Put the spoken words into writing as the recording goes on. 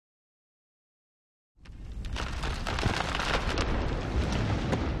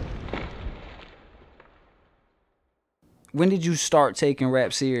when did you start taking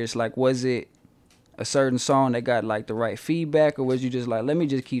rap serious? Like, was it a certain song that got like the right feedback, or was you just like, let me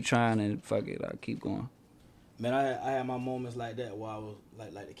just keep trying and fuck it, I'll keep going? Man, I had my moments like that where I was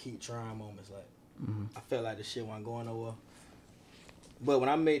like the keep trying moments. Like I felt like the shit wasn't going nowhere. But when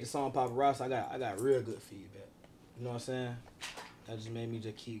I made the song Paparazzi, I got real good feedback. You know what I'm saying? That just made me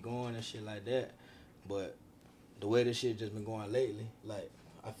just keep going and shit like that. But the way this shit just been going lately, like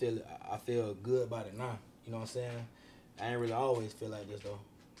I feel good about it now. You know what I'm saying? I ain't really always feel like this though.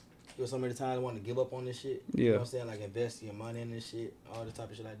 There was so many times I wanted to give up on this shit. Yeah. You know what I'm saying? Like invest your money in this shit, all this type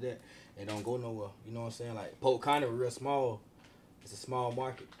of shit like that. And don't go nowhere. You know what I'm saying? Like Polk County real small. It's a small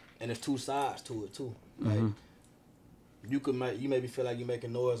market. And there's two sides to it too. Like you maybe feel like you're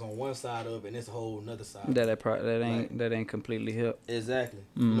making noise on one side of it and it's a whole nother side. That ain't completely hip. Exactly.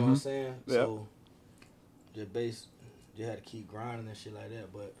 You know what I'm saying? Yep. So just had to keep grinding and shit like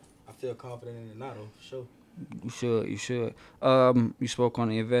that. But I feel confident in it now though, for sure. You should. You spoke on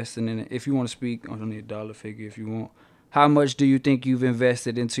the investing in it. If you want to speak, I don't need a dollar figure if you want. How much do you think you've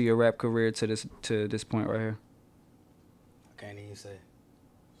invested into your rap career to this point right here? I can't even say.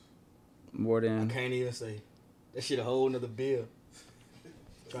 More than. I can't even say. That shit a whole nother bill.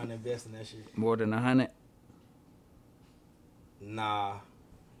 Trying to invest in that shit. More than 100? Nah.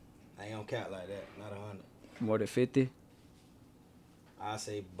 I ain't gonna count like that. Not 100. More than 50? I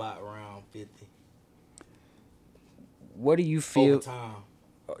say about around 50. What do you feel? Over time.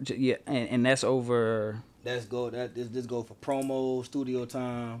 Yeah, and that's over. This go for promo, studio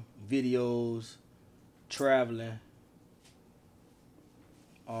time, videos, traveling,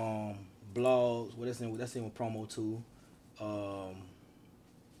 blogs. Well, that's in with promo too. All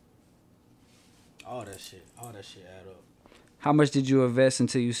that shit add up. How much did you invest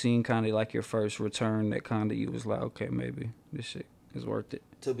until you seen kind of like your first return that kind of you was like, okay, maybe this shit is worth it?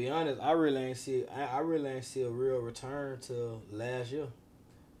 To be honest, I really ain't see a real return till last year.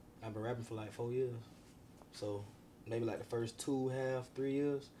 I've been rapping for like 4 years, so maybe like the first 3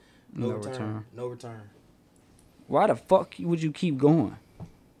 years, no return. No return. Why the fuck would you keep going?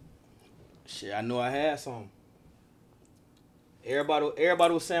 Shit, I knew I had something.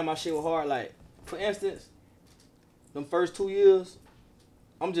 Everybody was saying my shit was hard. Like, for instance, them first 2 years,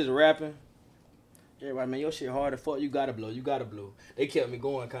 I'm just rapping. Everybody, man, your shit hard as fuck. You gotta blow. They kept me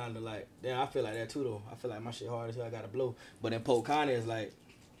going, kind of like, damn, I feel like that too, though. I feel like my shit hard as hell. I gotta blow. But in Polk County, it's like,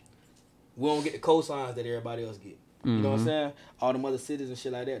 we don't get the cosigns that everybody else get. You know what I'm saying? All them other cities and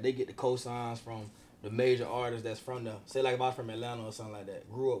shit like that, they get the cosigns from the major artists that's from there. Say like if I was from Atlanta or something like that,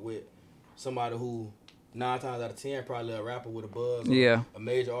 grew up with somebody who 9 times out of 10 probably a rapper with a buzz, or a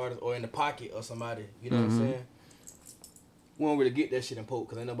major artist, or in the pocket of somebody. You know what I'm saying? We don't really get that shit in Polk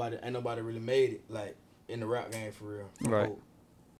because ain't nobody really made it like in the rap game for real. Right. Polk.